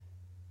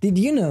Did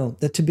you know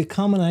that to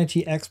become an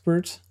IoT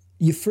expert,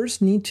 you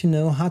first need to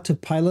know how to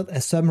pilot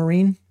a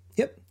submarine?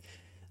 Yep,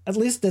 at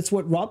least that's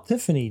what Rob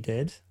Tiffany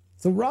did.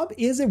 So Rob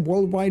is a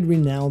worldwide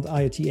renowned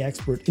IoT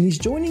expert, and he's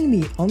joining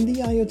me on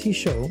the IoT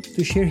Show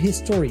to share his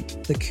story,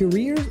 the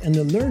careers and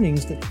the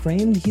learnings that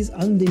framed his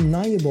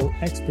undeniable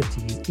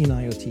expertise in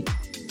IoT.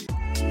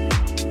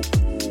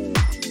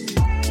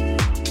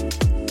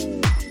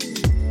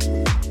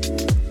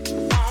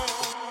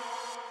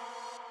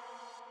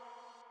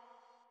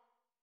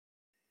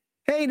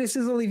 Hey, this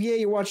is Olivier.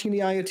 You're watching the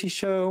IoT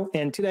Show,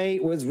 and today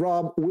with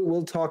Rob, we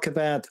will talk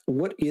about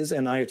what is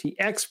an IoT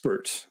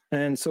expert.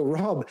 And so,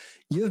 Rob,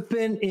 you've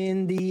been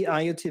in the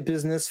IoT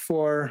business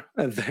for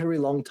a very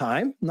long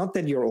time. Not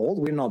that you're old.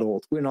 We're not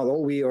old. We're not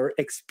old. We are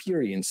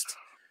experienced.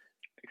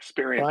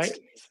 Right?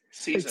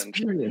 Seasoned.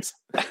 Experienced.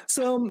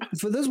 So,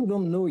 for those who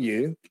don't know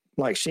you,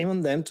 like shame on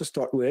them to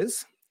start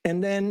with.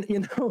 And then,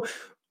 who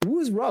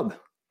is Rob?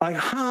 Like,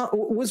 how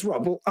was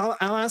Rob? Well,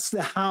 I'll ask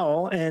the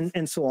how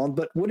and so on.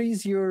 But what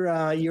is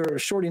your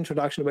short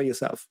introduction about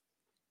yourself?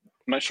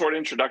 My short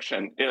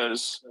introduction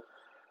is,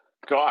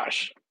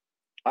 gosh,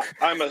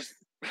 that's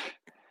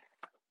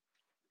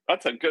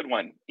a good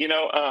one.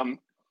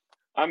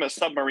 I'm a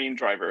submarine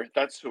driver.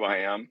 That's who I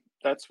am.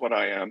 That's what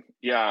I am.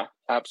 Yeah,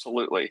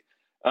 absolutely.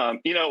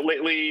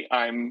 Lately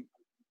I'm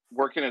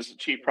working as a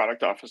chief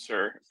product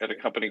officer at a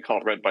company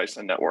called Red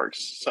Bison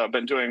Networks. So I've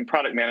been doing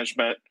product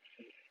management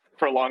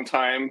for a long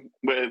time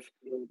with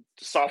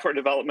software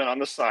development on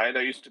the side.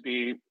 I used to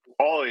be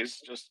always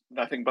just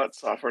nothing but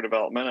software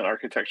development and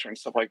architecture and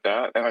stuff like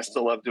that. And I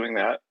still love doing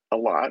that a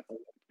lot,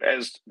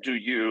 as do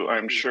you,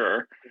 I'm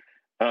sure.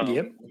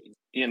 Yep.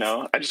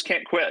 I just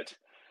can't quit.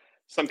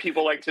 Some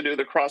people like to do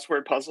the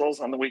crossword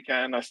puzzles on the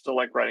weekend. I still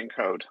like writing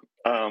code.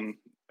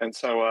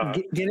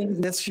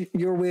 That's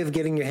your way of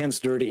getting your hands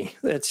dirty.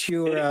 That's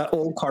your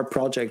old car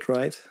project,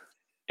 right?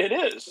 It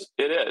is.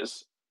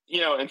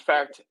 In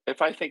fact,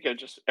 if I think of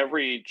just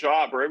every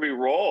job or every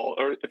role,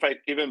 or if I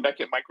even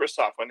back at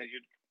Microsoft, when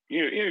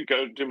you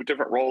go do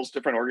different roles,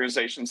 different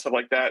organizations, stuff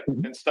like that,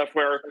 and stuff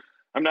where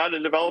I'm not a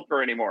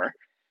developer anymore,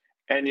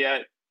 and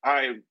yet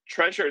I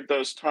treasured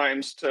those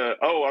times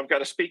I've got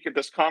to speak at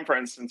this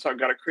conference, and so I've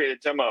got to create a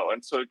demo,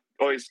 and so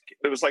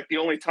it was like the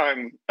only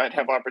time I'd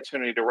have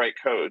opportunity to write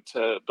code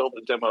to build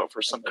a demo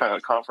for some kind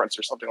of conference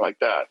or something like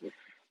that.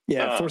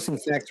 Yeah, forcing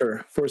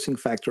factor.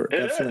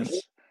 Definitely.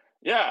 Is.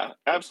 Yeah,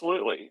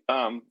 absolutely.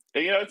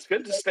 It's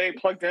good to stay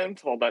plugged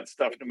into all that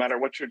stuff, no matter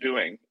what you're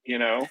doing,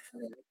 Yeah,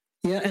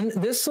 and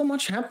there's so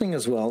much happening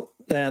as well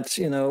that,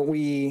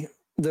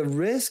 the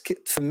risk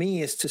for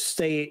me is to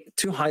stay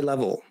too high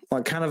level,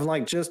 like kind of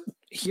like just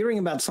hearing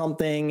about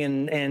something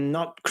and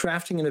not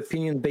crafting an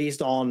opinion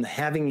based on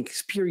having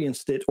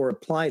experienced it or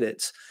applied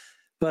it.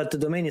 But the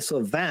domain is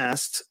so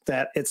vast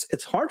that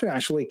it's hard to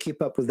actually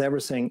keep up with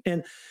everything.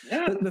 And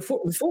but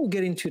before we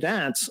get into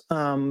that,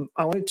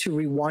 I wanted to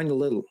rewind a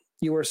little.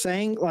 You were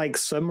saying like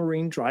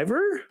submarine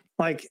driver,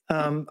 like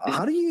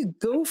how do you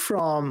go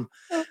from?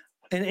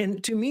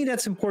 And to me,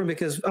 that's important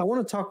because I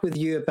want to talk with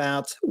you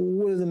about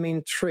what are the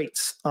main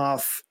traits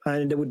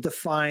that would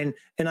define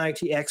an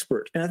IT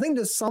expert. And I think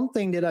there's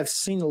something that I've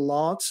seen a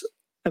lot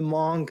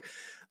among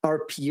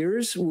our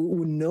peers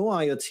who know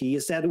IoT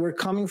is that we're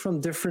coming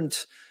from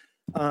different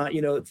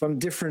from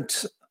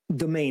different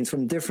domains,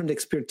 from different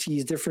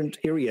expertise, different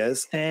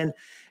areas. And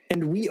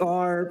we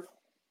are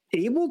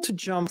able to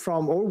jump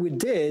from, or we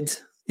did,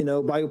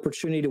 by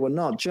opportunity or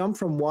not, jump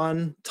from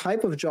one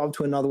type of job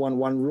to another one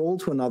role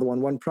to another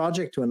one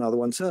project to another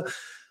one. So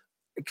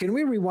can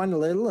we rewind a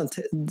little and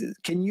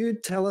can you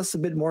tell us a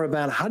bit more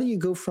about how do you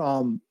go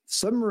from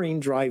submarine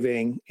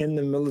driving in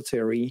the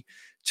military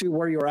to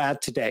where you're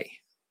at today?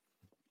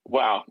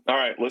 Wow. All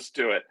right, let's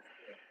do it.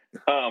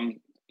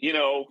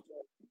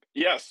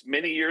 Yes,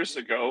 many years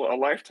ago, a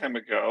lifetime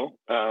ago,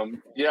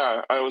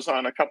 I was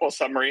on a couple of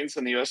submarines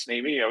in the U.S.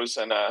 Navy. I was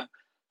in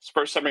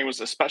first submarine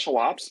was a special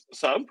ops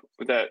sub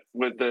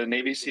with the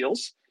Navy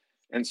SEALs.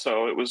 And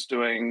so it was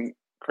doing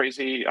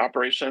crazy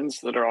operations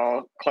that are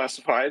all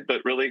classified,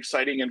 but really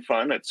exciting and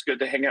fun. It's good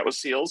to hang out with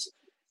SEALs.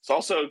 It's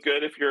also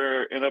good if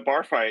you're in a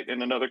bar fight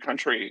in another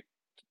country.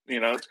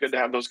 It's good to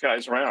have those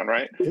guys around,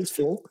 right?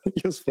 Useful.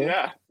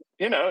 Yeah,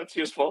 it's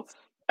useful.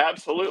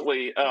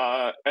 Absolutely.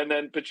 But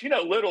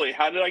literally,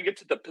 how did I get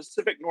to the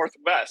Pacific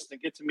Northwest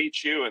and get to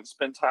meet you and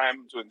spend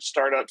time doing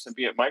startups and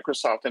be at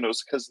Microsoft? And it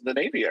was because of the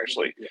Navy,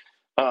 actually.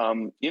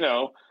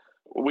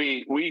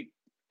 We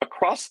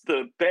across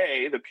the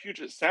bay, the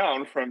Puget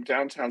Sound from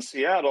downtown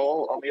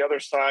Seattle, on the other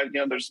side,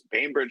 there's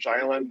Bainbridge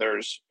Island,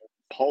 there's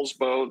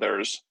Paulsbo,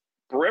 there's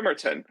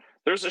Bremerton.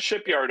 There's a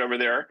shipyard over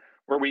there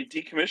where we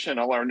decommission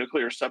all our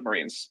nuclear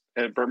submarines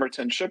at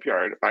Bremerton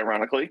Shipyard,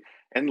 ironically.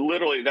 And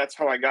literally, that's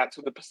how I got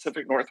to the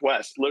Pacific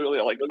Northwest, literally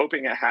like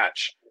opening a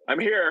hatch. I'm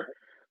here.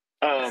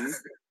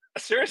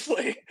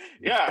 Seriously.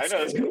 Yeah, I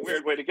know. It's a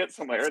weird way to get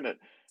somewhere, isn't it?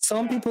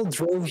 Some people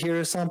drove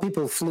here, some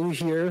people flew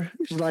here.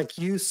 Like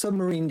you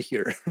submarined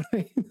here,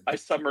 right? I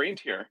submarined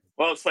here.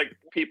 Well, it's like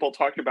people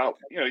talk about,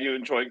 you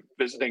enjoy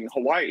visiting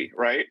Hawaii,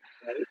 right?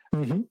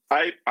 Mm-hmm.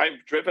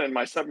 I've driven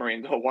my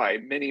submarine to Hawaii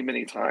many,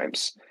 many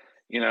times.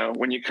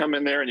 When you come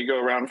in there and you go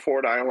around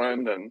Ford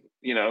Island and,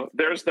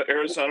 there's the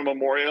Arizona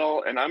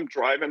Memorial and I'm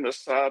driving the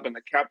sub and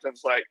the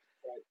captain's like,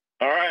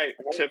 all right,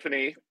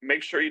 Tiffany,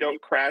 make sure you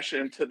don't crash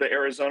into the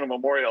Arizona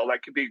Memorial.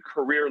 That could be a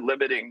career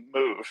limiting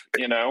move.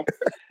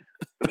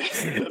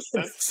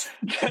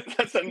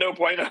 that's a no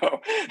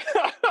bueno.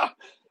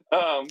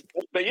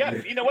 But yeah,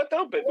 you know what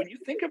though? But when you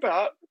think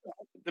about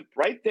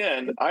right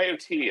then,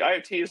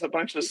 IoT is a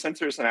bunch of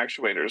sensors and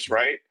actuators,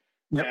 right?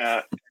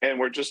 Yep. And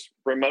we're just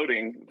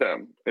remoting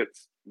them.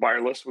 It's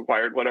wireless,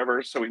 wired,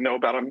 whatever. So we know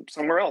about them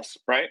somewhere else,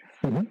 right?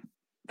 Mm-hmm.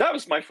 That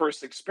was my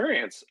first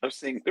experience of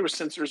seeing there were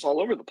sensors all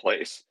over the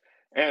place.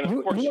 And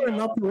of course,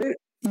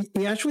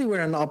 you actually were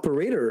an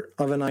operator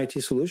of an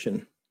IoT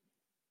solution.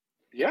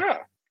 Yeah,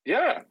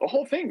 the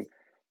whole thing.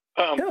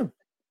 What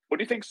do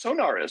you think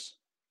sonar is?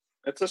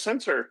 It's a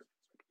sensor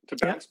to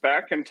bounce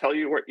back and tell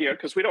you where,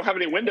 because we don't have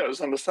any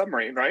windows on the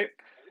submarine, right?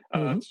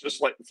 It's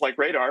just like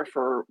radar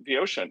for the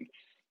ocean.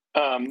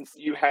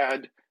 You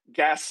had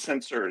gas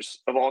sensors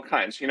of all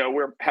kinds.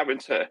 We're having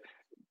to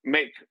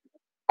make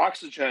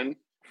oxygen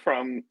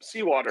from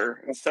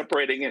seawater and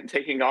separating it and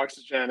taking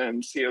oxygen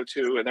and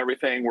CO2 and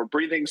everything. We're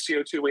breathing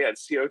CO2. We had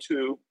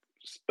CO2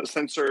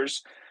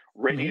 sensors,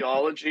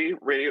 radiology,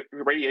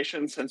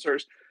 radiation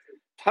sensors,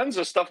 tons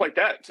of stuff like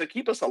that to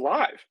keep us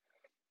alive.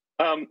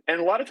 And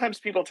a lot of times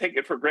people take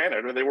it for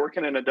granted, or they work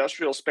in an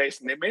industrial space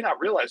and they may not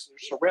realize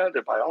they're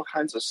surrounded by all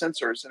kinds of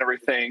sensors and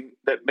everything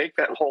that make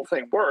that whole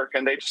thing work,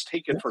 and they just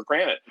take it for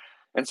granted.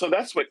 And so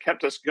that's what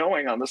kept us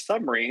going on the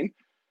submarine,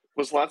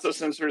 was lots of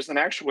sensors and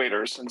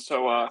actuators. And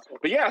so,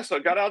 so I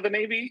got out of the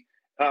Navy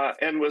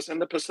and was in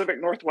the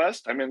Pacific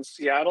Northwest. I'm in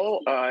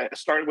Seattle. I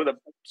started with a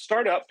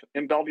startup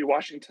in Bellevue,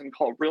 Washington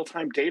called Real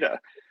Time Data.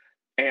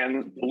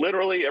 And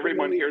literally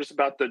everyone hears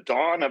about the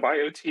dawn of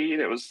IoT,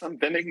 and it was some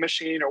vending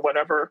machine or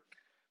whatever.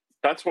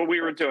 That's what we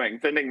were doing,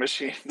 vending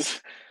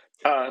machines.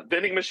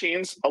 Vending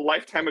machines a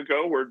lifetime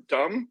ago were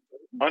dumb,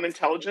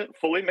 unintelligent,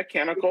 fully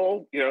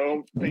mechanical,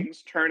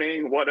 things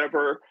turning,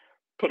 whatever,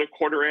 put a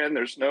quarter in,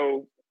 there's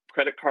no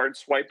credit card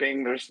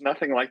swiping, there's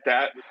nothing like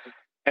that.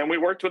 And we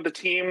worked with a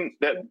team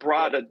that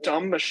brought a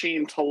dumb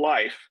machine to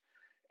life.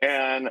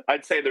 And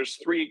I'd say there's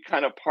three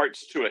kind of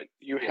parts to it.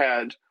 You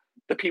had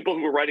the people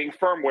who were writing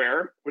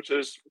firmware, which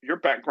is your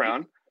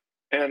background.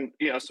 And,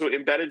 so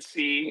embedded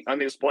C on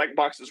these black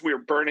boxes, we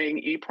were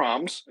burning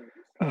EEPROMs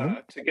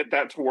to get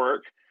that to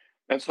work.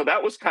 And so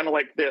that was kind of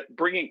like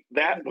bringing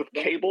that with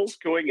cables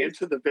going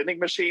into the vending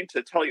machine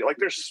to tell you, like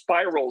there's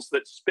spirals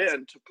that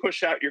spin to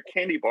push out your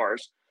candy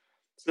bars.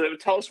 So that would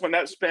tell us when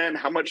that spin,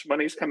 how much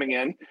money's coming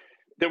in.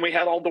 Then we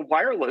had all the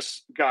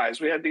wireless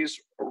guys. We had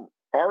these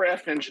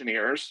RF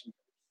engineers,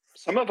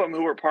 some of them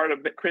who were part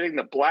of creating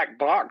the black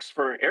box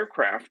for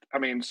aircraft. I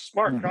mean,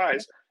 smart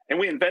guys. And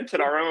we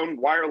invented our own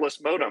wireless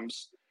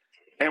modems.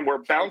 And we're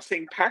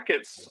bouncing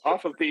packets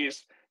off of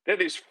these. They had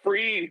these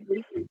free,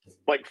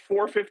 like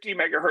 450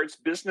 megahertz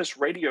business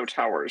radio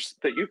towers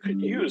that you could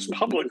use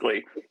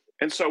publicly.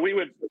 And so we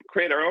would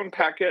create our own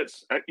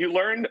packets. You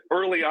learned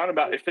early on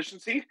about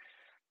efficiency.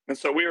 And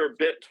so we were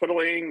bit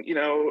twiddling,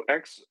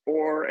 X,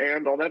 OR,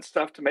 and all that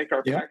stuff to make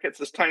our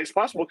packets as tiny as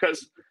possible.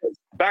 Because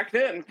back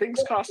then,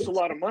 things cost a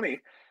lot of money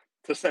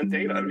to send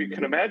data, you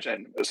can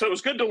imagine. So it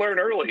was good to learn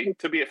early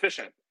to be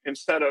efficient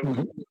instead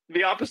of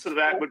the opposite of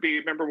that would be,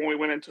 remember when we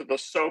went into the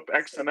SOAP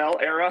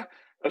XML era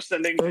of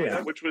sending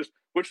data, which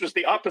was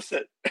the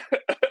opposite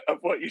of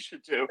what you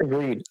should do.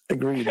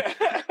 Agreed.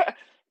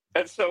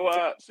 And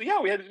so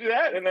we had to do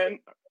that. And then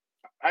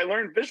I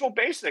learned Visual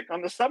Basic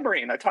on the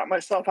submarine. I taught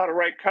myself how to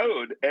write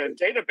code and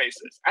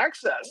databases,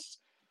 Access,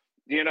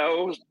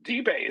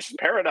 DBase,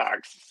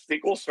 Paradox,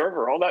 SQL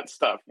Server, all that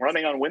stuff,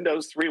 running on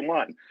Windows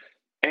 3.1.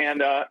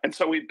 And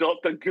so we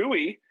built the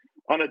GUI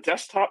on a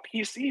desktop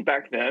PC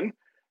back then,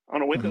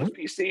 on a Windows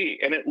PC,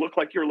 and it looked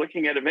like you were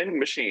looking at a vending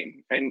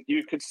machine, and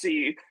you could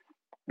see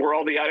where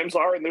all the items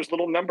are, and there's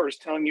little numbers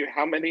telling you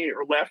how many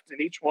are left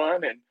in each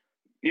one, and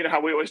you know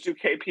how we always do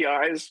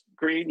KPIs,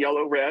 green,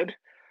 yellow, red.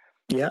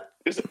 Yeah.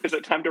 Is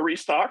it time to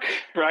restock,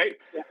 right?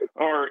 Yeah.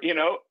 Or,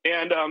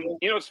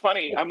 it's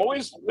funny. I'm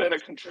always been a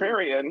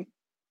contrarian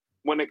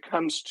when it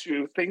comes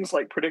to things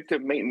like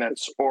predictive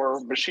maintenance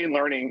or machine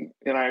learning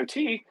in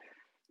IoT,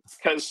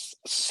 because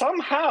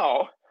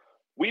somehow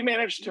we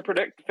managed to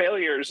predict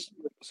failures.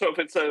 So if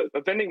it's a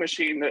vending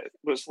machine that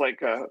was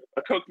like a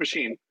Coke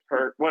machine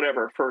or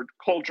whatever for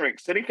cold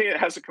drinks, anything that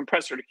has a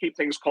compressor to keep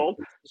things cold,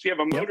 so you have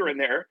a motor in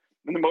there,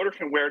 and the motor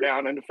can wear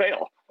down and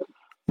fail.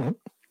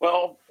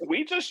 Well,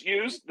 we just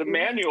used the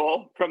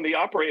manual from the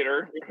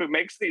operator who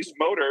makes these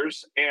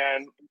motors,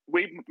 and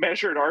we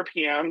measured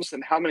RPMs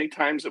and how many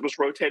times it was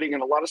rotating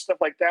and a lot of stuff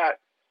like that.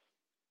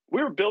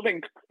 We were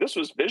building, this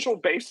was Visual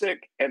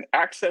Basic and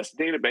Access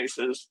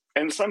databases,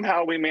 and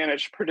somehow we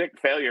managed to predict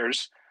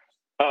failures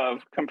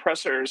of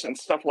compressors and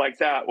stuff like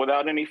that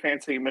without any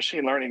fancy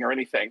machine learning or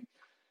anything.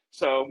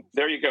 So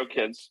there you go,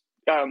 kids.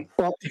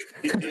 Well,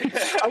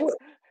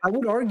 I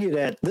would argue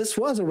that this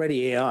was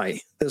already AI.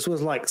 This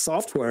was like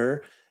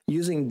software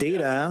using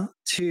data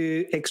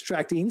to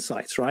extract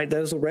insights, right?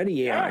 That was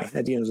already AI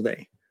at the end of the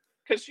day.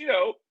 Because,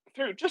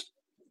 through just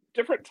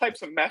different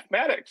types of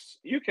mathematics,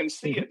 you can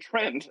see a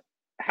trend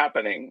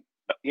happening,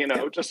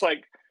 just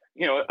like,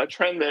 a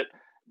trend that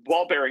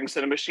ball bearings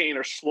in a machine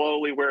are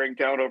slowly wearing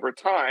down over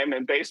time.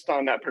 And based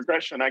on that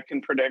progression, I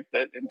can predict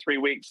that in 3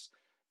 weeks,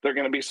 they're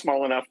going to be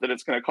small enough that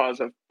it's going to cause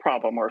a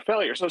problem or a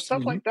failure. So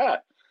stuff like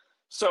that.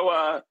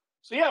 So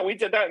yeah, we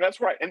did that. And that's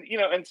right.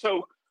 And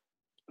so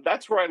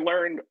that's where I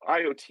learned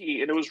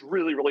IoT, and it was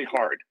really, really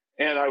hard.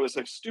 And I was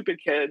a stupid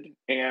kid,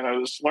 and I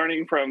was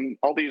learning from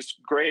all these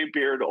gray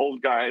beard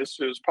old guys,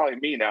 who's probably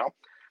me now.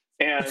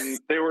 And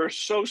they were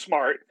so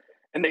smart,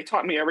 and they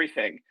taught me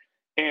everything.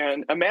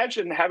 And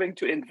imagine having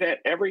to invent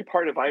every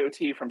part of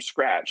IoT from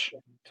scratch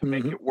to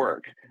make it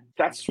work.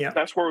 That's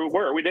where we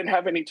were. We didn't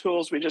have any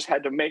tools. We just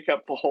had to make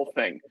up the whole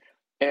thing.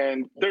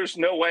 And there's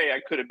no way I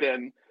could have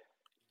been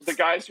the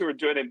guys who were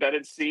doing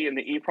embedded C and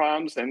the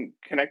EEPROMs and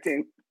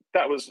connecting.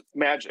 That was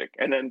magic.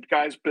 And then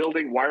guys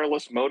building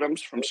wireless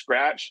modems from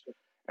scratch.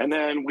 And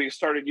then we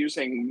started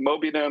using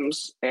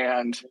modems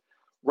and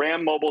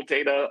RAM mobile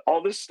data.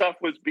 All this stuff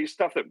would be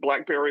stuff that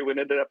BlackBerry would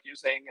end up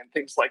using and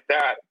things like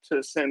that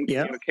to send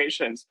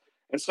communications.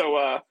 And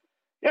so,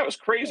 it was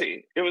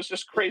crazy. It was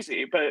just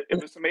crazy, but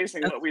it was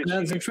amazing what we achieved.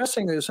 That's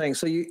interesting that you're saying.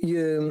 So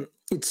you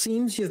it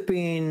seems you've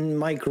been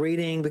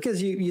migrating,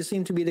 because you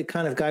seem to be the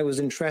kind of guy who's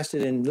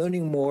interested in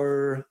learning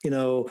more,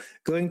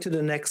 going to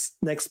the next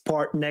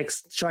part,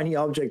 next shiny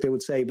object, I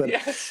would say. But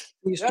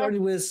we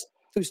started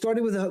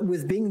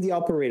with being the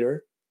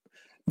operator.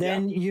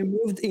 Then you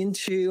moved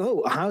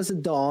into, how's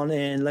it done?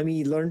 And let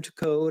me learn to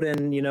code,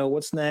 and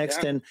what's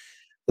next, and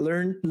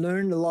learn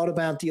a lot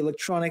about the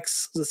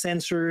electronics, the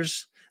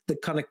sensors, the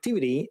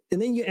connectivity.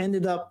 And then you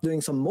ended up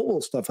doing some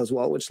mobile stuff as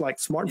well, which, like,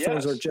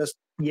 smartphones are just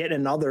yet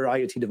another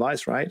IoT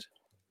device, right?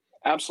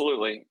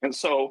 Absolutely. And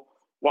so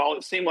while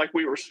it seemed like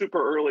we were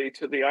super early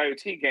to the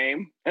IoT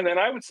game, and then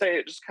I would say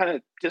it just kind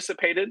of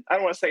dissipated. I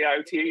don't want to say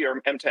IoT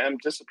or M2M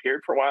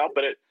disappeared for a while,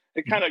 but it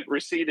kind of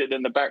receded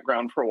in the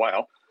background for a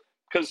while.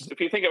 Because if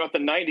you think about the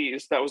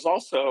 90s, that was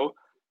also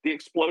the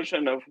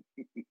explosion of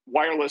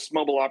wireless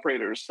mobile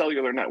operators,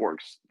 cellular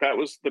networks. That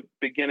was the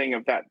beginning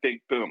of that big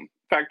boom.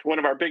 In fact, one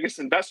of our biggest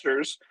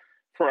investors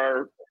for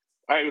our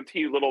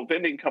IoT little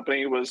vending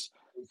company was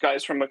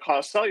guys from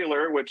McCaw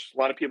Cellular, which a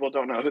lot of people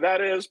don't know who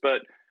that is,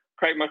 but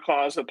Craig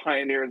McCaw is a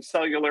pioneer in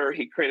cellular.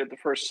 He created the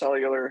first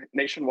cellular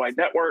nationwide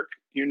network.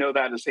 You know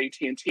that as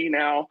AT&T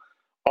now.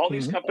 All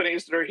these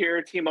companies that are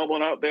here, T-Mobile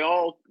and out, they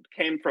all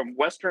came from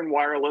Western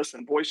Wireless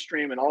and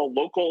VoiceStream and all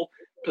local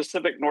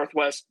Pacific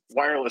Northwest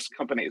wireless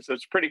companies. So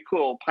it's pretty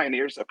cool,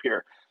 pioneers up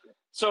here.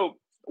 So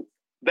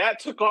that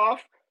took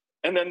off,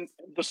 and then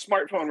the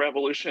smartphone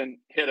revolution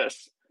hit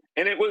us.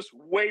 And it was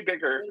way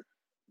bigger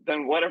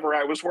than whatever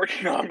I was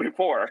working on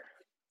before.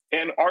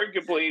 And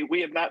arguably, we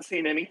have not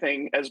seen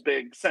anything as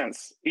big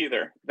since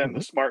either than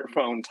the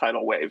smartphone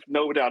tidal wave.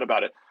 No doubt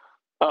about it.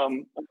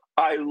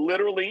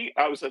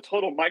 I was a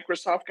total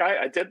Microsoft guy.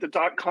 I did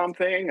the .com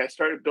thing. I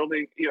started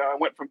building, I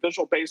went from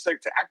Visual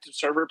Basic to active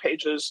server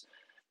pages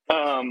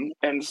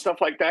and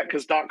stuff like that,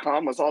 because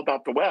 .com was all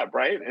about the web,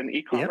 right? And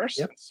e-commerce.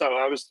 So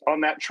I was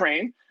on that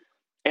train.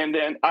 And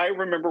then I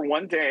remember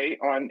one day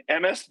on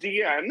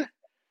MSDN,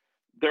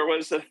 there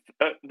was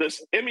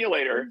this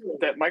emulator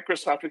that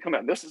Microsoft had come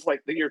out. This is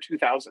like the year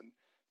 2000,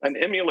 an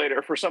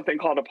emulator for something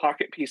called a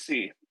Pocket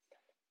PC.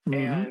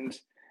 And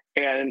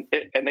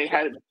they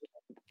had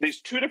these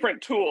two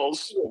different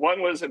tools.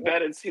 One was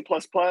embedded C++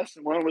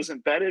 and one was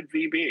embedded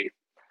VB.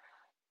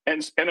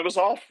 And it was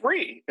all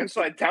free. And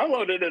so I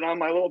downloaded it on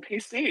my little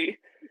PC.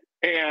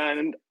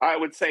 And I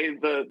would say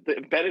the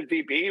embedded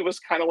VB was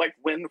kind of like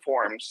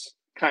WinForms,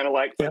 kind of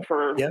like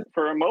for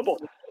a mobile.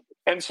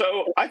 And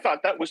so I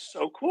thought that was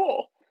so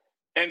cool.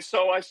 And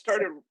so I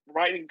started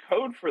writing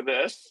code for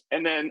this.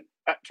 And then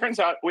it turns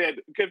out we had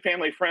good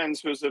family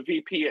friends who was a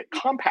VP at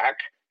Compaq.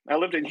 I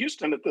lived in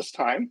Houston at this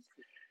time.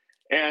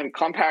 And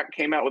Compaq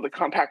came out with a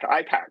Compaq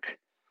iPac,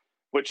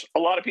 which a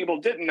lot of people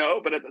didn't know.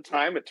 But at the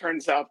time, it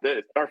turns out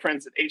that our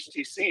friends at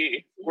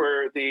HTC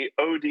were the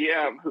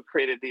ODM who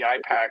created the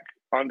iPac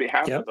on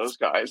behalf of those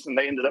guys. And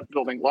they ended up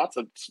building lots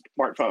of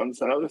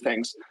smartphones and other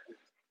things.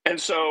 And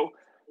so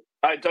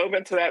I dove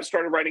into that,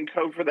 started writing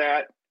code for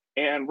that,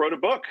 and wrote a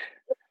book.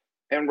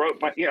 And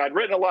I'd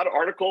written a lot of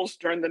articles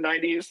during the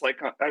 90s. Like,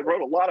 I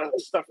wrote a lot of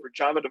stuff for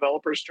Java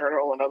Developers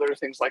Journal and other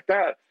things like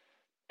that.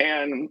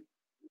 And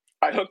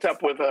I hooked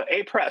up with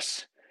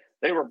A-Press.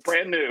 They were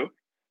brand new.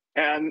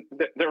 And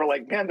they were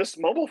like, man, this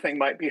mobile thing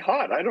might be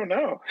hot. I don't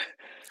know.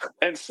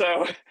 And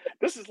so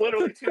this is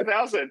literally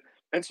 2000.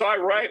 And so I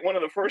write one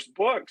of the first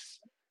books.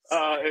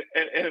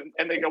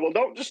 And they go, well,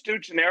 don't just do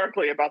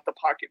generically about the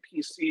Pocket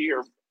PC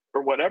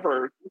or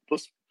whatever.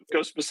 Let's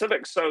go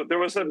specific. So there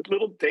was a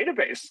little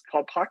database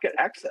called Pocket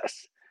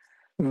Access.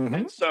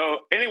 And so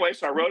anyway,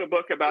 so I wrote a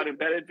book about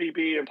embedded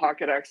VB and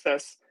pocket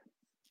access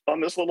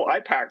on this little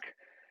iPack.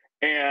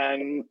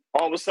 And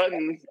all of a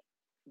sudden,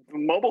 the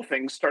mobile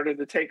things started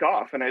to take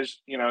off. And as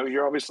you know,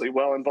 you're obviously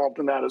well involved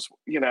in that, as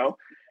you know,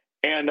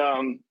 and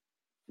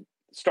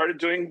started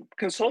doing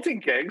consulting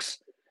gigs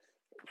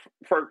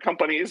for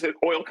companies,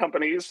 oil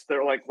companies.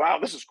 They're like, wow,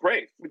 this is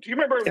great. Do you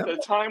remember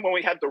the time when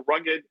we had the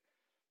rugged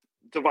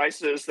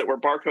devices that were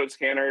barcode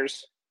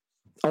scanners?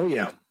 Oh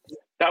yeah.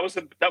 That was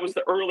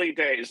the early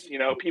days, you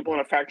know, people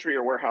in a factory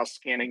or warehouse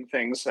scanning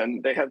things,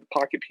 and they had the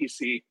pocket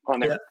PC on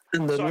there. Yeah.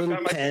 And the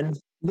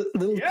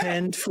little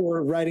pen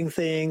for writing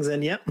things,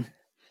 and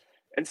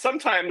And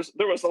sometimes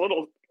there was a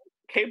little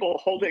cable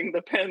holding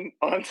the pen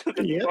onto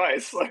the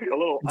device, like a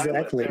little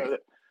exactly. eyelet there.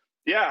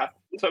 Yeah.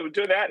 So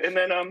do that, and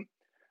then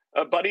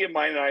a buddy of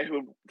mine and I,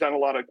 who've done a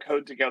lot of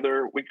code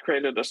together, we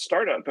created a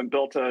startup and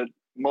built a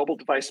mobile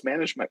device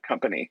management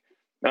company.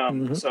 So I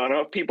don't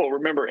know if people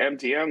remember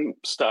MDM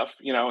stuff,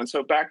 you know, and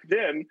so back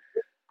then,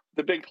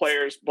 the big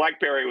players,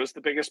 BlackBerry was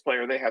the biggest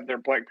player. They had their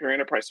BlackBerry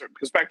Enterprise,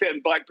 because back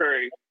then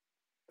BlackBerry,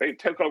 they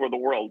took over the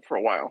world for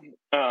a while,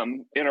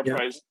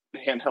 enterprise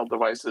handheld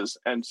devices.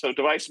 And so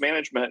device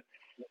management,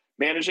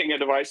 managing a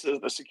device,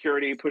 the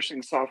security,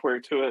 pushing software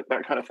to it,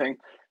 that kind of thing.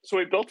 So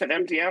we built an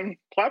MDM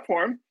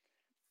platform,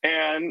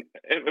 and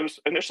it was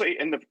initially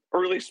in the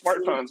early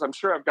smartphones. I'm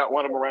sure I've got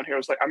one of them around here. It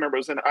was like, I remember it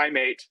was an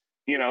iMate,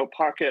 you know,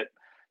 Pocket,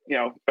 you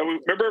know,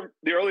 remember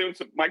the early ones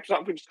of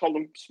Microsoft, we just called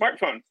them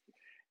smartphone.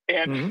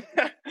 And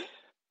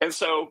and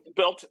so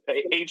built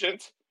an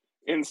agent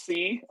in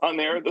C on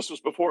there. This was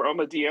before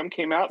OMA-DM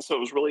came out, so it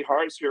was really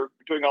hard. So you're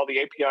doing all the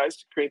APIs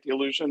to create the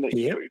illusion that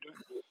you know what you're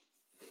doing.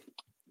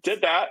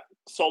 Did that,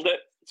 sold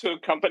it to a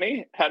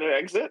company, had an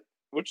exit,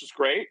 which is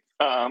great.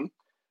 And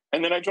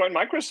then I joined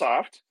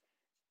Microsoft,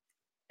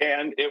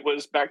 and it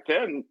was back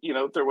then, you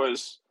know, there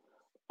was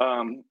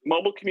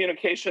mobile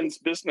communications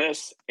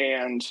business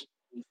and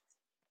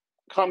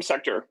comm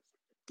sector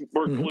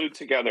were glued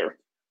together,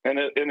 and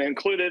it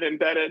included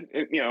embedded,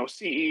 you know,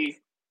 CE,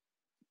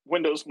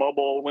 Windows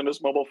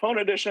Mobile Phone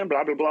Edition,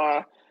 blah, blah,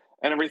 blah,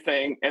 and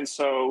everything. And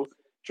so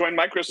joined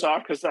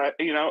Microsoft because I,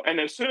 you know, and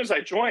as soon as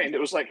I joined,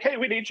 it was like, hey,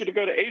 we need you to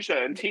go to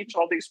Asia and teach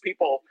all these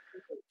people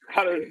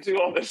how to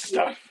do all this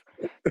stuff.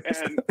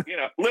 And, you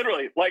know,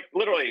 literally,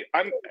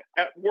 I'm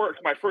at work,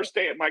 my first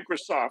day at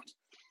Microsoft,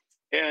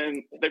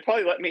 and they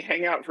probably let me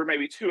hang out for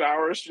maybe 2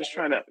 hours just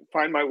trying to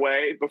find my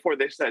way before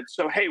they said,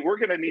 so, hey, we're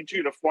going to need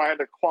you to fly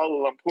to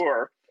Kuala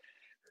Lumpur.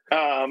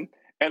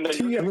 And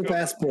then you have a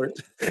passport.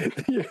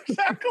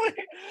 Exactly.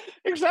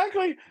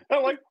 And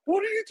I'm like,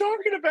 what are you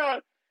talking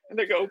about? And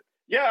they go,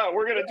 yeah,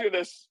 we're going to do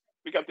this.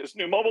 We got this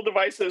new mobile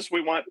devices.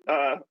 We want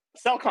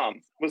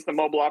Cellcom was the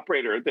mobile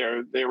operator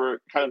there. They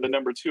were kind of the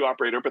number 2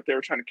 operator, but they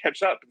were trying to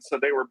catch up. And so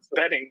they were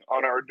betting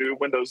on our new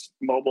Windows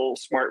mobile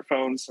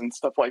smartphones and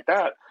stuff like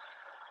that,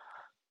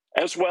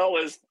 as well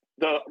as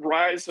the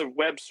rise of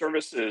web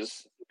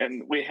services.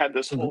 And we had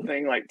this whole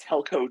thing like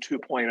Telco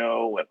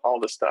 2.0 and all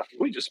this stuff.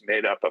 We just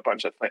made up a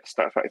bunch of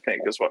stuff, I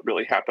think, is what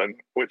really happened,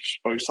 which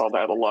we saw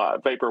that a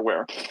lot,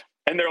 vaporware.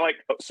 And they're like,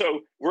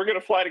 so we're going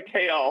to fly to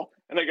KL.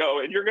 And they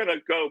go, and you're going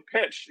to go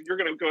pitch. You're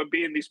going to go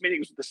be in these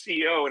meetings with the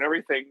CEO and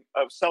everything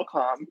of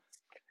Cellcom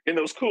in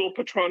those cool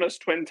Petronas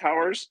Twin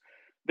Towers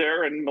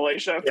there in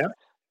Malaysia. Yeah.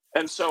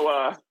 And so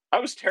I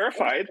was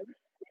terrified.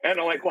 And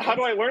I'm like, well, how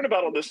do I learn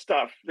about all this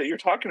stuff that you're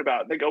talking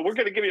about? And they go, we're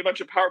going to give you a bunch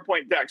of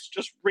PowerPoint decks.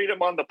 Just read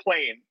them on the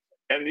plane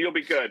and you'll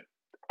be good.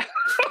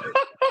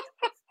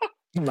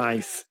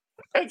 Nice.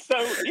 And so,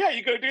 yeah,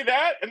 you go do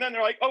that. And then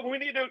they're like, oh, we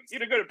need you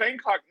to go to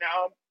Bangkok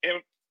now.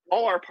 And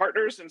all our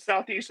partners in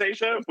Southeast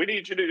Asia, we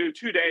need you to do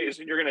 2 days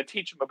and you're going to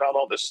teach them about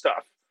all this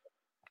stuff.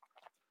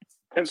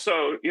 And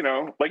so, you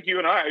know, like you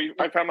and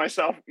I found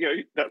myself, you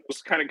know, that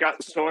was kind of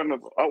got so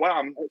oh, wow,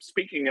 I'm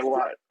speaking in a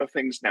lot of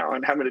things now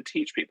and having to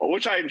teach people,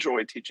 which I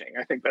enjoy teaching.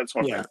 I think that's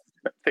one of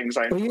the things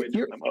I enjoy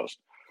doing the most.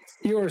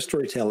 You're a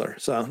storyteller,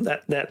 so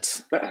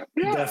that's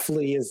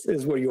definitely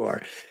is where you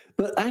are.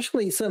 But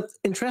actually, so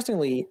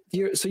interestingly,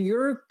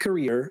 your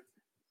career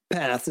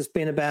path has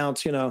been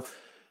about, you know,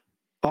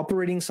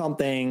 operating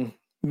something,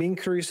 being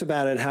curious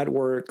about it, how it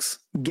works,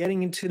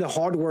 getting into the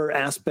hardware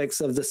aspects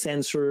of the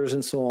sensors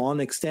and so on,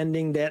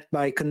 extending that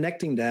by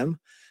connecting them.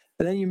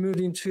 And then you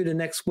moved into the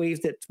next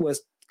wave that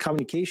was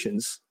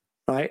communications,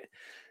 right?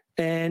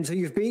 And so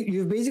you've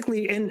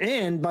basically,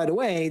 and by the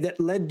way, that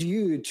led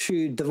you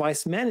to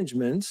device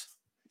management,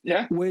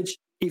 which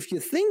if you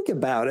think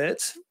about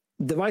it,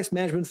 device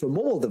management for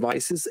mobile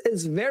devices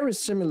is very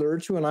similar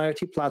to an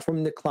IoT platform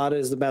in the cloud.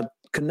 Is about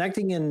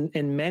connecting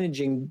and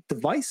managing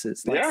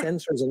devices like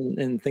sensors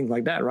and things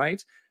like that,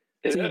 right?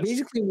 So you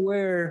basically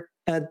were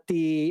at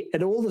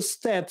all the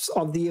steps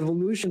of the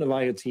evolution of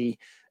IoT,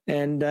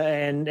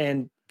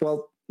 and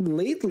well,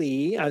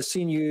 lately I've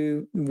seen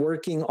you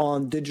working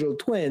on digital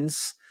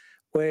twins,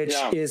 which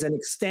is an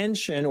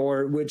extension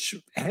or which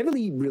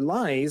heavily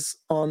relies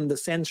on the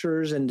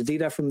sensors and the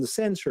data from the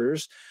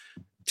sensors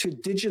to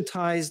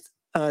digitalize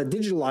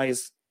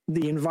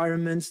the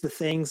environments, the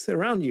things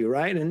around you,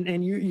 right?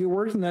 And you're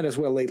working on that as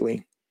well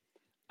lately.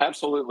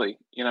 Absolutely.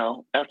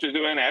 After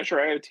doing Azure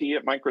IoT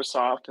at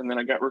Microsoft, and then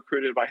I got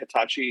recruited by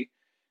Hitachi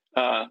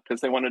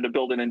because they wanted to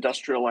build an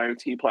industrial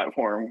IoT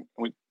platform.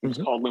 It was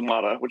called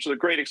Lumada, which was a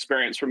great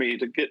experience for me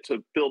to get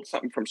to build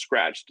something from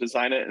scratch,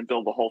 design it, and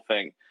build the whole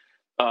thing.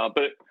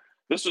 But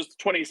this was the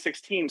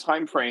 2016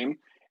 timeframe,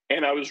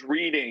 and I was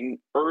reading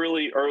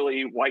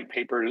early white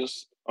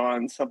papers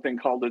on something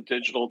called the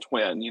digital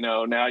twin.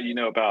 Now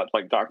about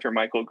like Dr.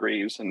 Michael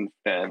Greaves and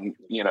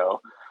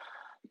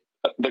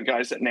the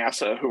guys at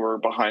NASA who are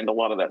behind a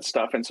lot of that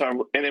stuff. And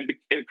so, it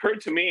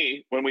occurred to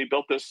me when we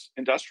built this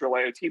industrial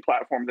IoT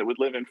platform that would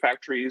live in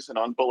factories and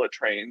on bullet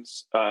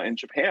trains in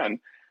Japan,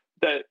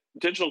 that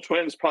digital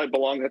twins probably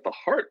belong at the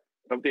heart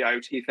of the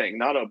IoT thing,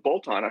 not a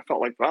bolt-on. I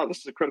felt like, wow, this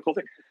is a critical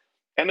thing.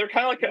 And they're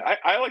kind of like,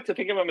 I like to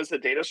think of them as a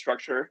data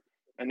structure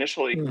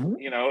initially.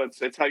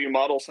 It's how you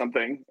model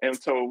something.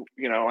 And so,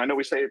 I know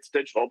we say it's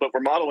digital, but we're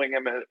modeling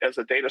them as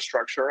a data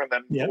structure. And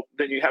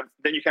then you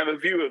have a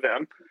view of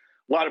them.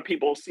 A lot of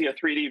people see a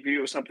 3D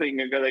view of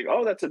something and go like,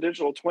 oh, that's a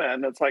digital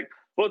twin. It's like,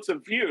 well, it's a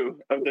view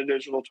of the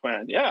digital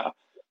twin. Yeah.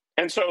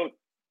 And so,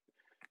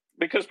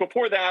 because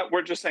before that,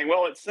 we're just saying,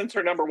 well, it's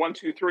sensor number 1,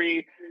 2,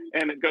 3,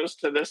 and it goes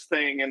to this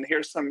thing, and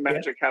here's some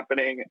magic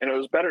happening. And it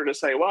was better to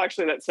say, well,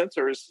 actually, that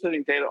sensor is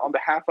sending data on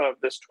behalf of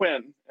this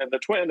twin, and the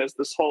twin is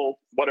this whole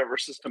whatever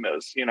system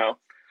is,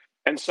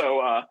 And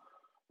so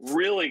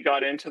really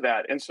got into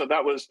that. And so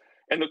that was,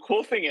 and the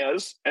cool thing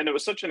is, and it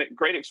was such a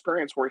great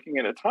experience working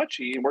at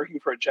Hitachi and working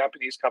for a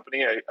Japanese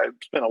company. I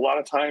spent a lot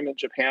of time in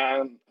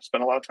Japan,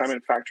 spent a lot of time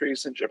in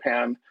factories in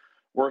Japan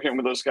working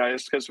with those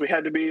guys because we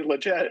had to be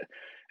legit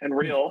and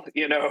real,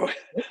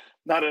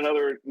 not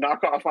another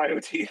knockoff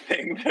IoT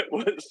thing that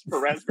was for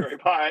Raspberry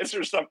Pis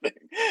or something.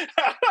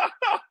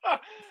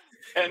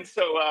 And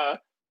so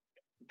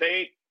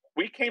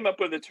we came up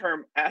with the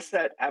term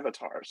asset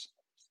avatars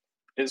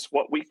is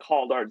what we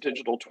called our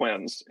digital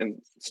twins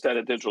instead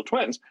of digital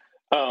twins.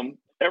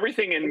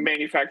 Everything in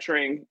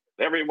manufacturing,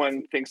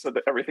 everyone thinks that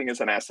everything is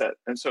an asset.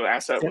 And so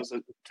asset was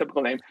a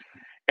typical name.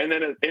 And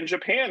then in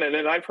Japan, and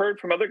then I've heard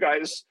from other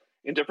guys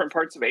in different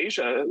parts of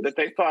Asia that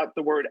they thought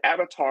the word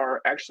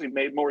avatar actually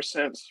made more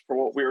sense for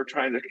what we were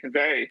trying to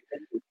convey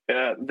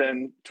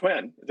than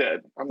twin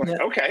did. I'm like,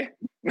 okay.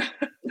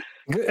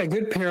 A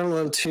good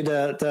parallel to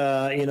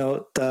the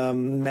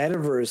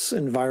metaverse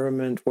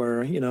environment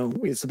where,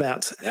 it's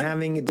about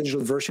having a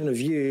digital version of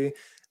you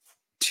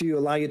to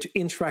allow you to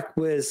interact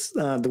with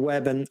the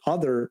web and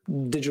other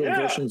digital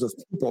versions of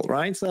people,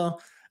 right? So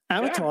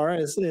avatar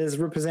is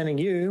representing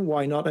you.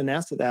 Why not an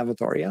asset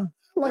avatar? Yeah.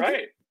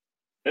 Right.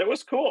 It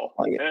was cool.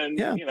 And,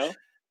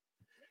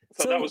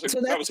 so that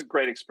was a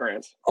great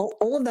experience.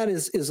 All of that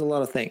is a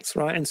lot of things,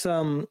 right? And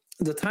so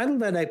the title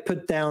that I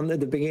put down at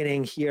the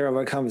beginning here of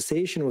our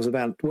conversation was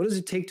about what does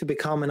it take to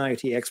become an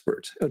IoT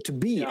expert, or to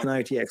be an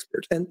IoT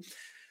expert? And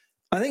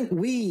I think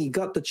we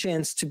got the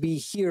chance to be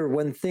here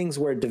when things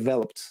were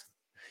developed.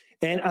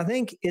 And I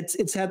think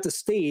it's at the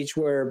stage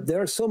where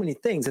there are so many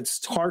things,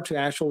 it's hard to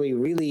actually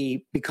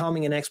really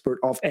becoming an expert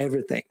of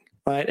everything,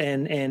 right?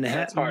 And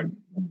that's hard.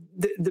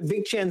 The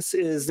big chance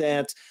is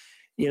that,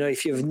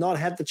 if you've not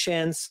had the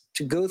chance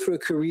to go through a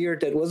career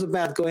that was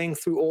about going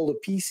through all the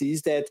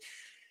pieces that,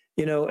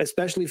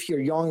 especially if you're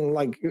young,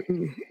 like,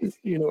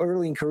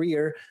 early in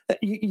career,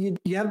 you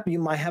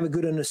might have a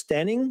good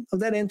understanding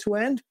of that end to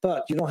end,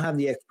 but you don't have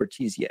the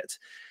expertise yet.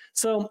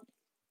 So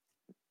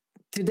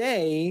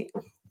today,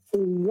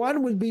 what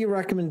would be a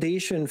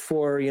recommendation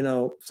for,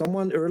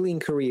 someone early in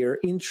career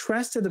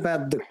interested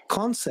about the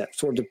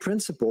concepts or the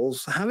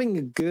principles, having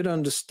a good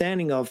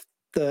understanding of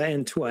the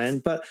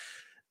end-to-end, but,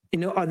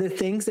 are there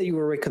things that you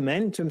would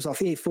recommend in terms of,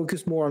 hey,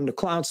 focus more on the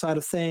cloud side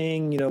of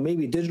thing,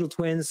 maybe digital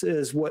twins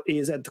is what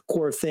is at the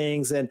core of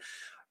things, and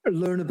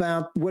learn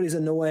about what is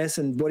an OS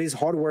and what is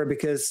hardware,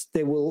 because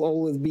there will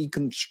always be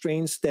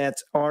constraints that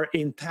are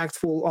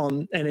impactful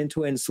on an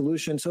end-to-end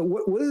solution. So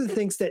what are the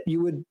things that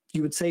you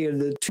would say are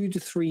the 2 to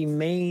 3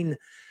 main,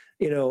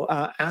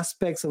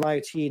 aspects of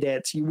IoT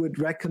that you would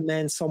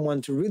recommend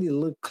someone to really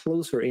look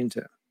closer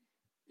into?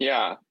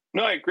 Yeah,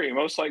 no, I agree.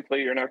 Most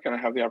likely you're not going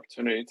to have the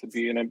opportunity to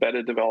be an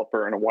embedded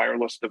developer and a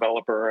wireless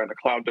developer and a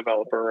cloud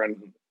developer.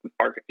 And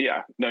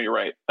you're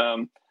right.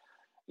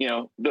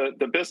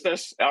 The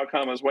business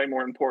outcome is way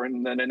more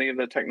important than any of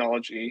the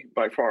technology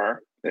by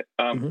far.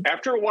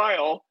 After a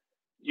while,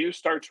 you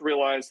start to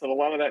realize that a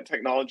lot of that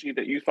technology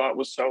that you thought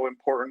was so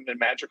important and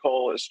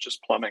magical is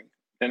just plumbing,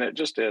 and it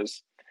just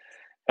is.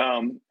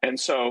 And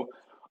so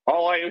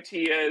all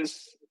IoT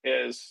is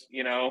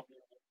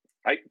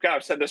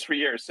I've said this for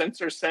years: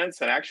 sensors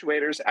sense and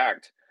actuators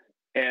act.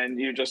 And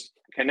you just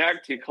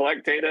connect, you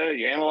collect data,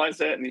 you analyze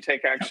it, and you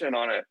take action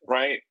on it,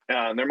 right?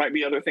 There might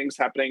be other things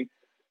happening.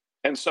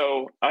 And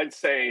so I'd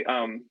say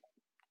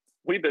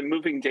we've been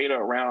moving data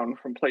around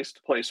from place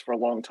to place for a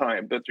long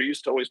time, but there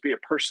used to always be a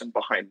person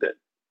behind it.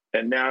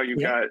 And now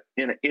you've got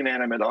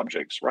inanimate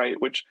objects, right?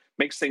 Which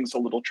makes things a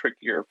little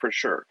trickier for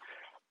sure.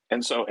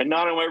 And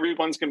not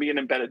everyone's going to be an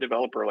embedded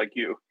developer like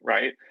you,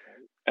 right?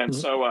 And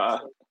so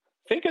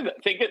think it,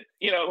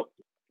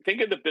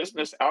 think of the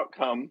business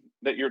outcome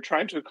that you're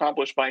trying to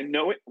accomplish by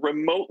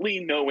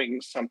remotely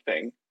knowing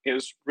something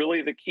is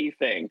really the key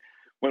thing.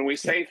 When we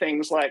say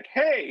things like,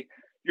 hey,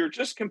 you're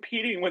just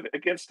competing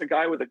against a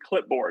guy with a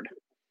clipboard.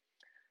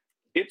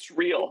 It's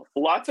real.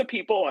 Lots of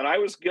people, and I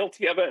was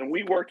guilty of it, and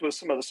we worked with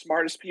some of the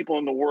smartest people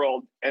in the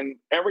world, and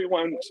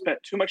everyone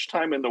spent too much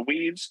time in the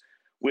weeds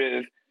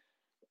with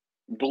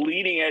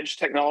bleeding edge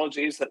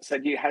technologies that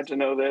said you had to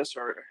know this,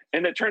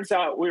 and it turns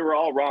out we were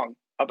all wrong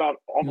about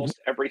almost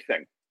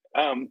everything.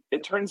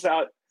 It turns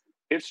out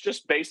it's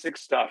just basic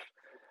stuff.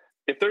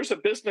 If there's a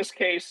business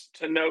case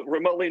to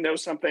remotely know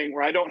something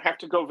where I don't have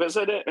to go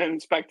visit it and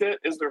inspect it,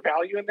 is there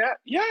value in that?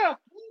 Yeah,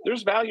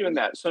 there's value in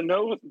that. So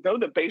know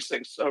the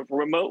basics of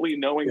remotely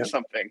knowing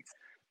something.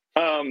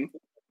 The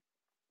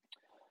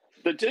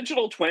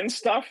digital twin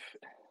stuff,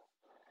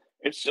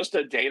 it's just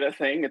a data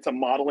thing. It's a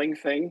modeling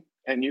thing.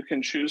 And you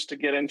can choose to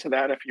get into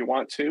that if you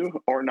want to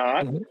or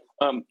not.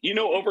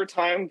 Over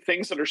time,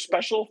 things that are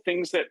special,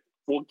 things that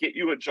will get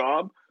you a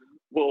job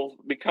will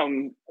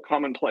become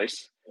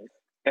commonplace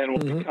and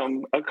will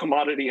become a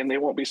commodity, and they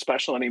won't be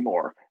special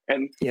anymore.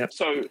 And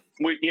so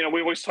we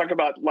always talk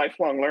about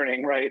lifelong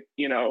learning, right?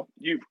 You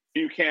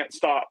can't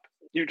stop.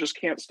 You just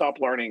can't stop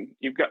learning.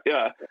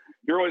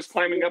 You're always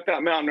climbing up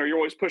that mountain, or you're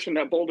always pushing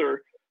that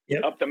boulder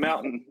up the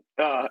mountain.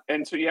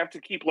 And so you have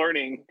to keep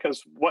learning,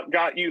 because what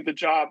got you the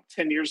job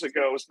 10 years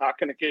ago is not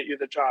going to get you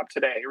the job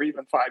today or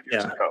even 5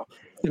 years ago.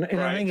 And right?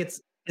 I think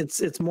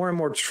it's more and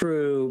more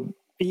true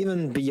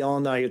even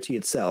beyond IoT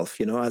itself,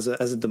 as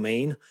a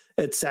domain.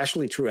 It's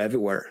actually true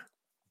everywhere.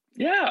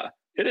 Yeah,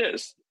 it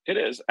is. It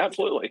is.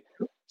 Absolutely.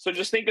 So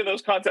just think of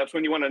those concepts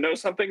when you want to know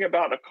something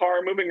about a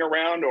car moving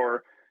around,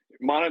 or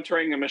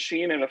monitoring a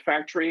machine in a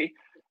factory,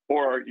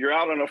 or you're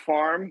out on a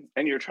farm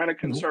and you're trying to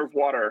conserve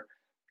water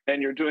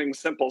and you're doing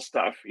simple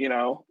stuff,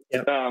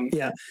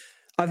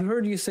 I've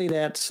heard you say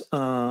that,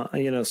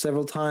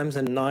 several times,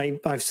 and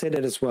I've said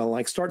it as well.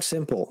 Like, start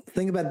simple.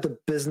 Think about the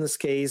business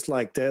case,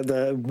 like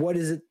the what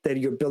is it that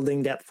you're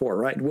building that for,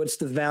 right? What's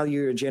the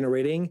value you're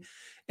generating,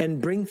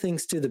 and bring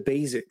things to the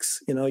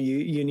basics.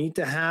 You need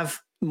to have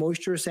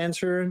moisture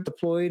sensor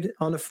deployed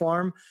on a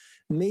farm.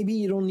 Maybe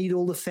you don't need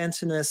all the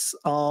fanciness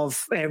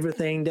of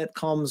everything that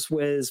comes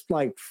with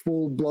like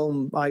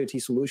full-blown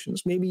IoT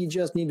solutions. Maybe you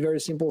just need very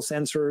simple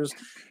sensors,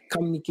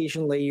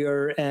 communication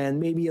layer, and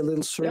maybe a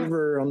little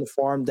server on the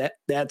farm.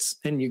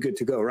 And you're good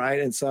to go,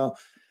 right? And so,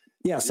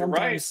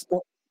 sometimes,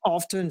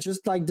 often,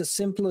 just like the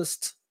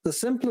simplest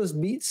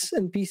bits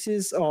and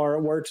pieces are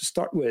where to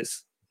start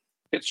with.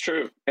 It's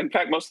true. In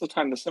fact, most of the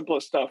time, the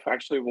simplest stuff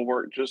actually will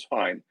work just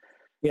fine.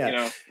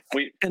 And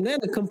then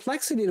the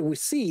complexity that we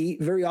see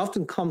very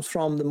often comes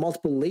from the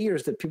multiple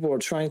layers that people are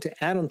trying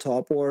to add on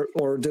top, or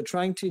they're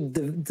trying to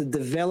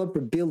develop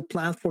or build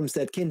platforms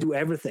that can do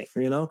everything.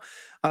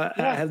 I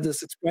have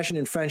this expression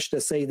in French to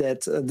say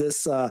that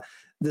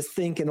this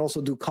thing can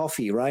also do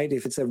coffee, right?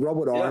 If it's a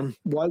robot arm,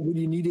 why would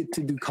you need it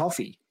to do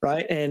coffee,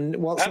 right? And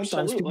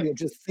sometimes people are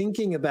just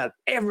thinking about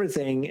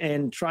everything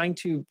and trying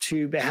to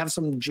have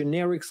some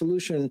generic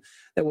solution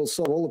that will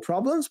solve all the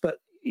problems, but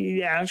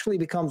it actually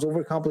becomes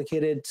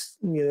overcomplicated,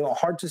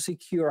 hard to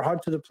secure,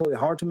 hard to deploy,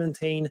 hard to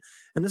maintain.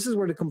 And this is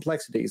where the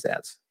complexity is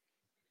at.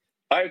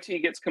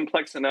 IoT gets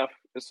complex enough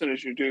as soon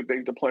as you do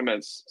big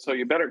deployments. So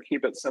you better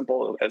keep it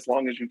simple as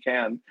long as you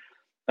can.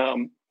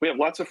 We have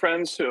lots of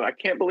friends who, I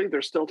can't believe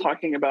they're still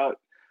talking about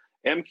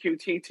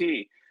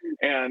MQTT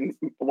and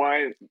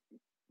why,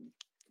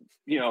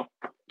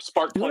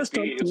 spark plug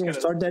B is going to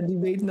start that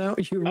debate now.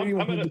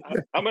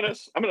 I'm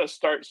gonna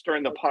start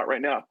stirring the pot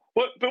right now.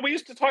 But we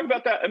used to talk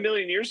about that a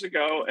million years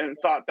ago and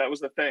thought that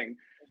was the thing.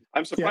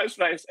 I'm surprised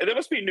and there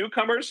must be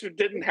newcomers who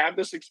didn't have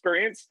this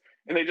experience,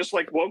 and they just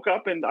woke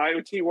up in the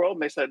IoT world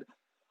and they said,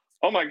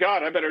 "Oh my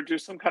God, I better do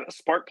some kind of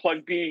spark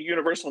plug B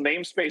universal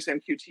namespace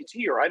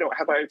MQTT, or I don't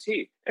have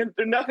IoT." And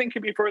nothing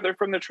can be further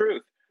from the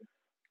truth.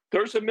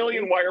 There's a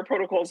million wire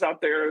protocols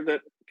out there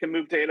that can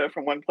move data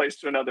from one place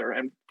to another,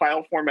 and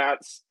file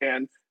formats,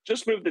 and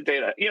just move the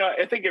data.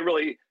 I think it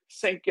really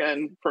sank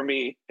in for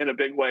me in a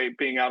big way,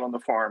 being out on the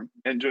farm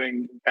and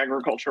doing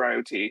agriculture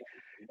IoT,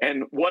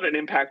 and what an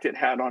impact it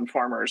had on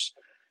farmers.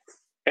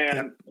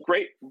 And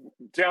great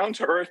down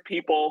to earth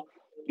people.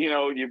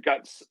 You've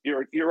got,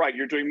 you're right.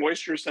 You're doing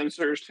moisture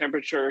sensors,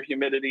 temperature,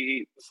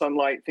 humidity,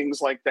 sunlight,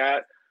 things like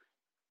that.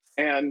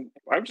 And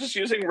I'm just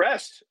using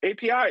REST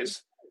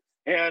APIs.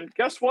 And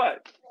guess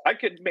what? I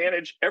could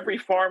manage every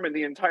farm in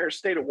the entire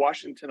state of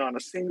Washington on a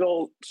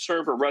single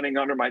server running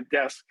under my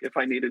desk if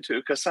I needed to,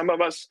 because some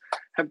of us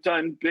have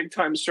done big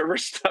time server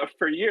stuff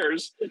for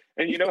years,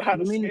 and you know how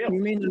to scale. You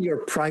mean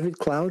your private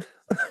cloud?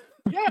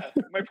 Yeah,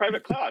 my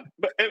private cloud.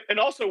 But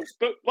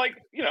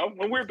when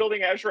we were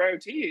building Azure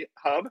IoT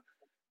Hub,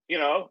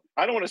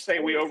 I don't want to say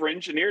we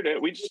over-engineered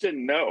it. We just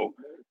didn't know.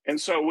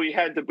 And so we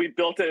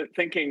built it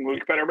thinking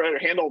we better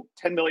handle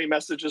 10 million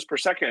messages per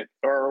second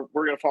or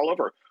we're going to fall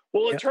over.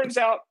 Well, it turns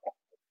out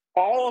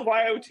all of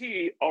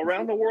IoT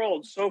around the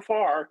world so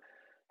far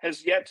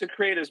has yet to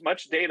create as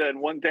much data in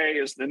one day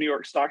as the New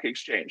York Stock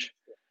Exchange.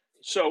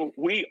 So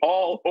we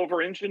all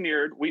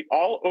over-engineered, we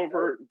all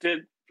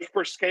overdid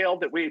for scale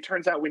that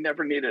turns out we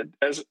never needed.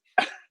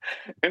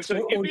 And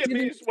so you'd be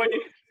amazed what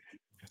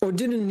or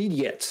didn't need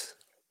yet.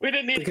 We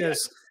didn't need it yet.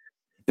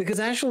 Because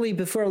actually,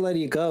 before I let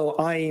you go,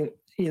 I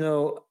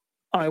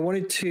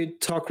wanted to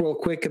talk real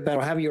quick about,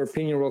 or have your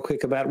opinion real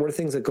quick about where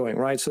things are going,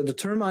 right? So the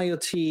term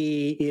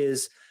IoT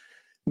is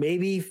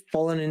maybe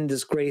fallen in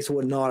disgrace or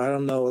whatnot. I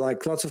don't know.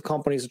 Like lots of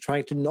companies are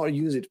trying to not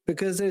use it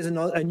because there's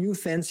a new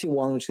fancy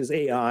one, which is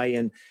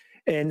AI.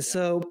 And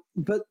so,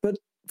 but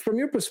from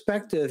your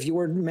perspective, you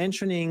were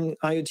mentioning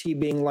IoT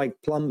being like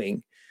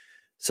plumbing.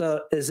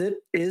 So is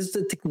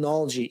the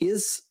technology,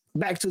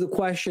 back to the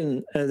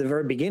question at the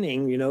very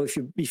beginning,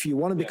 if you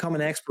want to become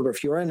an expert, or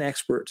if you're an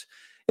expert,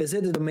 is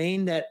it a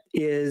domain that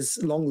is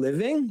long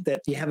living,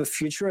 that you have a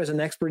future as an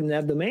expert in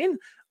that domain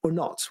or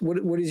not?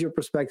 What is your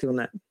perspective on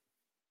that?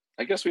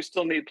 I guess we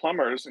still need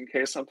plumbers in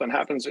case something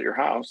happens at your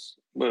house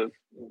with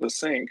the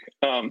sink.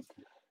 To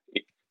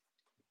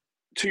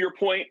your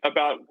point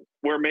about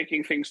we're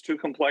making things too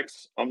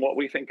complex on what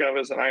we think of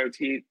as an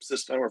IoT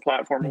system or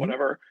platform or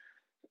whatever,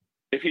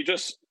 if you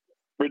just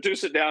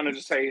reduce it down and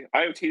just say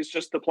IoT is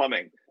just the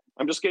plumbing.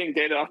 I'm just getting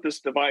data off this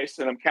device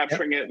and I'm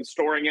capturing it and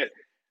storing it.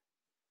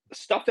 The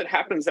stuff that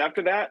happens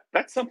after that,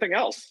 that's something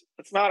else.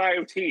 That's not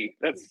IoT.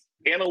 That's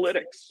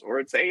analytics, or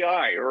it's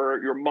AI,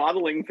 or you're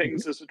modeling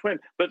things as a twin.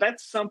 But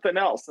that's something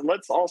else. And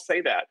let's all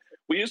say that.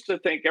 We used to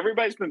think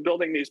everybody's been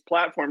building these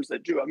platforms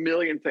that do a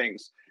million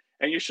things,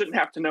 and you shouldn't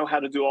have to know how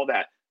to do all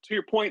that. To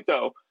your point,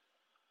 though,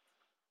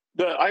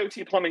 the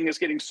IoT plumbing is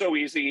getting so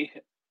easy,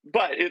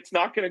 but it's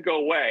not going to go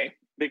away,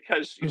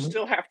 because you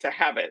still have to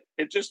have it.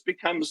 It just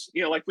becomes,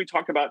 like we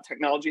talk about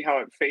technology, how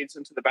it fades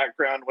into the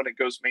background when it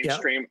goes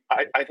mainstream.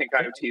 Yeah. I think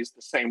IoT is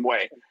the same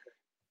way.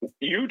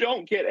 You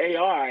don't get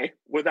AI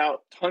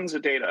without tons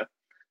of data,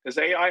 because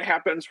AI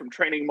happens from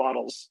training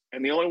models.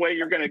 And the only way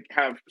you're going to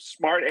have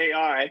smart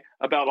AI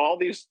about all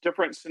these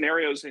different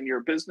scenarios in your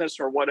business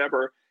or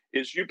whatever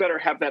is you better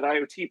have that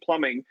IoT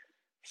plumbing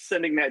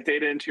sending that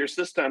data into your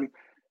system.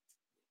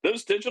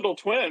 Those digital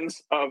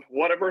twins of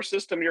whatever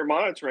system you're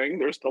monitoring,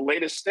 there's the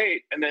latest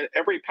state, and then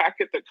every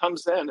packet that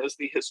comes in is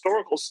the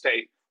historical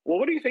state. Well,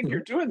 what do you think you're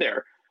doing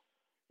there?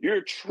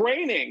 You're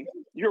training.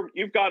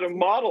 You've got a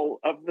model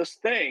of this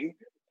thing,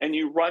 and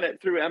you run it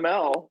through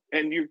ML,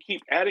 and you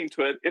keep adding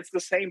to it. It's the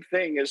same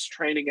thing as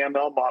training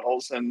ML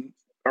models,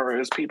 or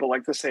as people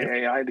like to say,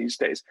 AI these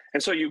days.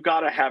 And so you've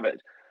got to have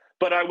it.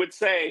 But I would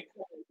say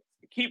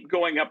keep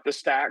going up the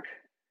stack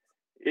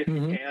if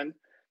you can.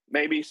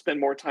 Maybe spend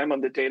more time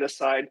on the data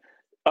side.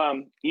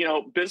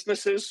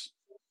 Businesses,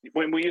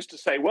 when we used to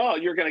say, well,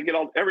 you're going to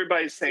get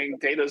everybody's saying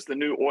data is the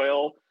new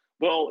oil.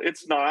 Well,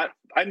 it's not.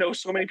 I know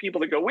so many people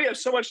that go, we have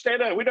so much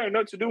data, we don't know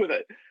what to do with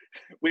it.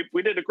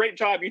 We did a great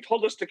job. You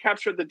told us to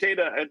capture the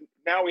data, and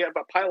now we have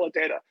a pile of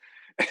data.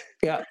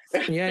 Yeah,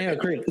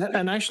 great.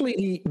 And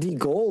actually, the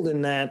gold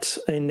in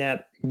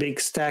that big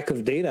stack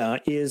of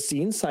data is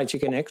the insights you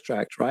can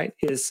extract, right?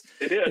 It's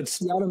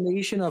the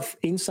automation of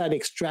insight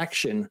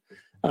extraction.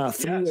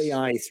 Through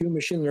AI, through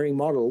machine learning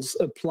models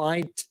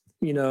applied,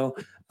 and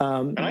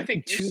I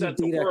think to the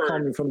data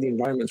coming from the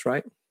environments,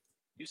 right?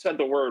 You said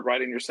the word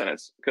right in your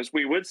sentence, because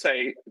we would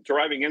say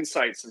deriving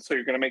insights, and so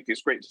you're going to make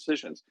these great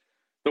decisions.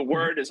 The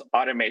word is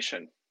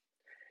automation.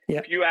 Yeah.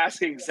 If you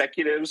ask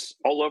executives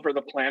all over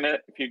the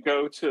planet, if you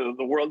go to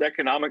the World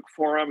Economic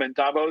Forum in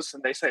Davos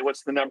and they say,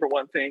 what's the number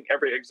one thing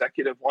every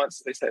executive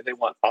wants? They say they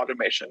want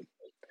automation.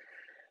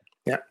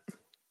 Yeah.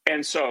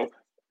 And so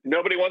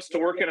nobody wants to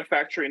work in a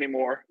factory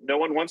anymore. No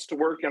one wants to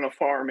work in a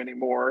farm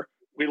anymore.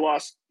 We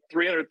lost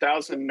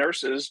 300,000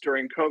 nurses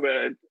during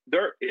COVID.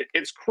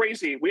 It's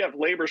crazy. We have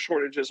labor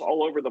shortages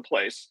all over the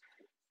place,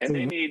 and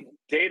they need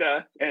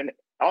data and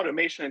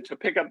automation to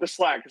pick up the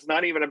slack. It's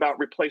not even about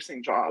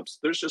replacing jobs.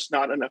 There's just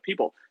not enough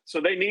people.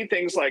 So they need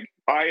things like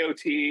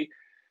IoT,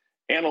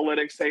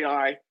 analytics,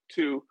 AI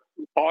to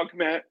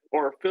augment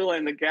or fill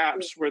in the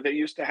gaps where they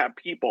used to have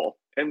people.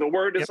 And the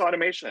word is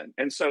automation.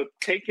 And so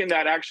taking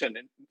that action.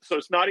 And so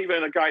it's not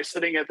even a guy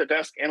sitting at the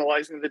desk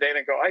analyzing the data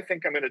and go, I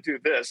think I'm going to do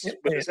this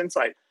with this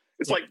insight.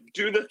 It's like,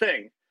 do the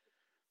thing.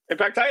 In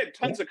fact, I had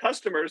tons of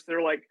customers that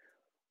are like,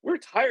 we're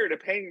tired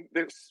of paying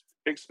this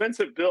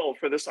expensive bill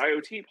for this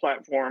IoT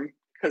platform,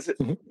 because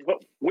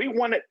what we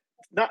want it,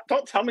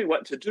 don't tell me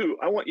what to do.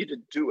 I want you to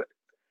do it.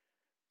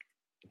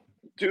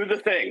 Do the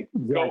thing.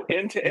 Go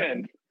end to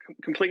end.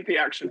 Complete the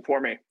action for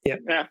me.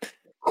 Yeah.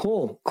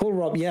 Cool,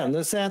 Rob. Yeah,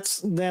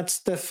 that's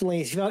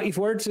definitely, if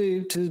we were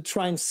to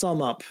try and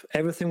sum up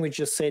everything we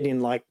just said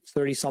in like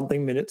 30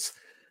 something minutes,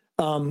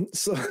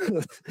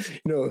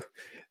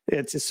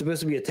 it's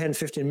supposed to be a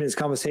 10-15 minutes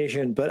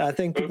conversation, but I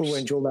think people will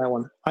enjoy that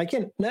one.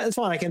 That's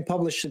fine. I can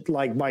publish it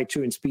like by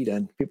 2 in speed,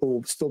 and people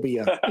will still be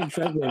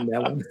interested in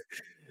that one.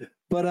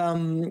 But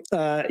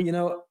I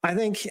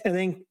think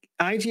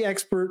IoT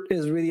Expert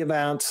is really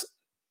about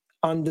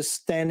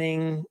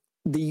understanding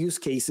the use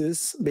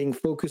cases, being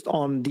focused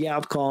on the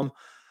outcome,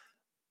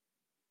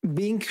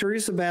 being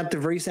curious about the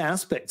various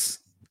aspects,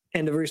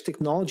 and the various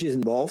technologies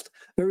involved.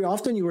 Very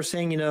often you were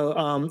saying,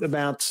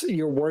 about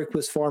your work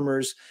with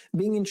farmers,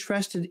 being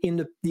interested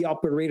in the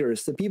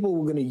operators, the people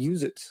who are going to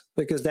use it,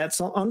 because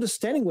that's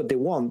understanding what they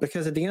want.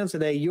 Because at the end of the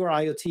day, your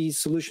IoT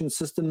solution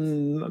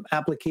system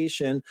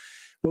application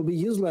will be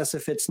useless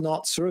if it's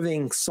not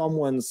serving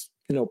someone's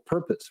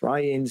purpose,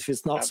 right? And if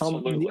it's not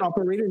the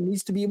operator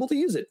needs to be able to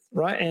use it,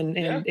 right?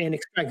 And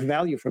extract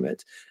value from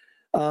it.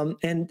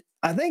 And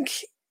I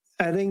think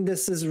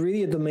this is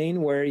really a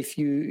domain where if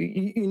you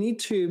need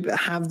to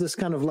have this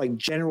kind of like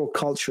general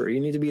culture,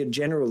 you need to be a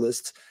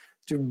generalist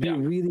to be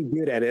really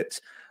good at it,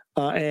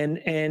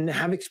 and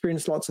have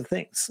experienced lots of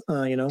things,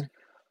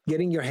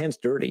 getting your hands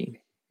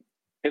dirty.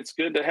 It's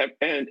good to have,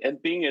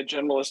 and being a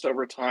generalist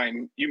over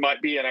time, you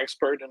might be an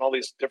expert in all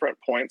these different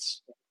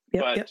points,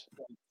 but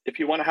if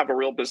you want to have a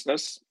real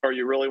business, or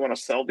you really want to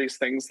sell these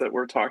things that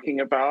we're talking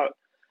about,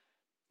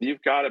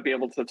 you've got to be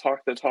able to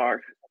talk the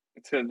talk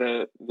to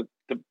the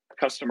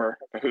customer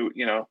who,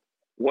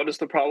 what is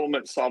the problem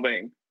it's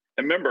solving?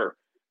 And remember,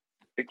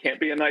 it can't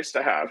be a nice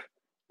to have.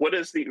 What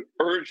is the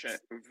urgent,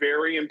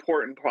 very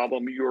important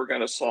problem you're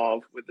going to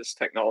solve with this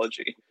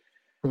technology?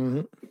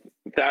 Mm-hmm.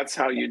 That's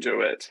how you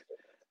do it.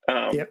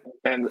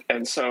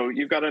 And so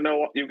you've got to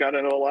know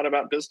a lot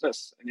about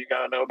business, and you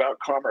got to know about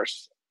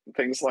commerce and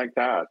things like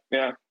that.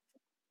 Yeah.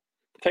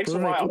 Takes a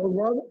while.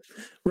 Well,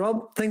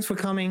 Rob, thanks for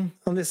coming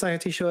on this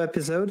IoT Show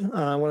episode,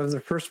 one of the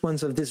first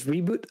ones of this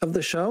reboot of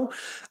the show.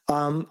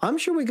 I'm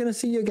sure we're going to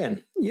see you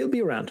again. You'll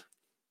be around.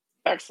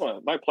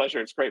 Excellent. My pleasure.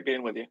 It's great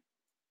being with you.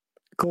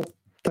 Cool.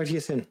 Talk to you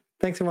soon.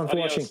 Thanks, everyone, for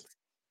watching.